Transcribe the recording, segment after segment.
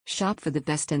Shop for the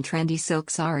best and trendy silk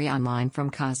saree online from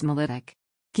Cosmolytic.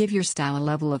 Give your style a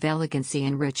level of elegancy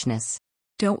and richness.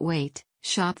 Don't wait,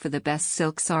 shop for the best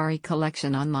silk saree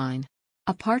collection online.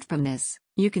 Apart from this,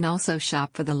 you can also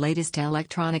shop for the latest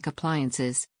electronic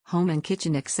appliances, home and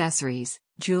kitchen accessories,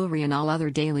 jewelry and all other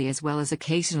daily as well as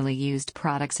occasionally used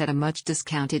products at a much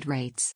discounted rates.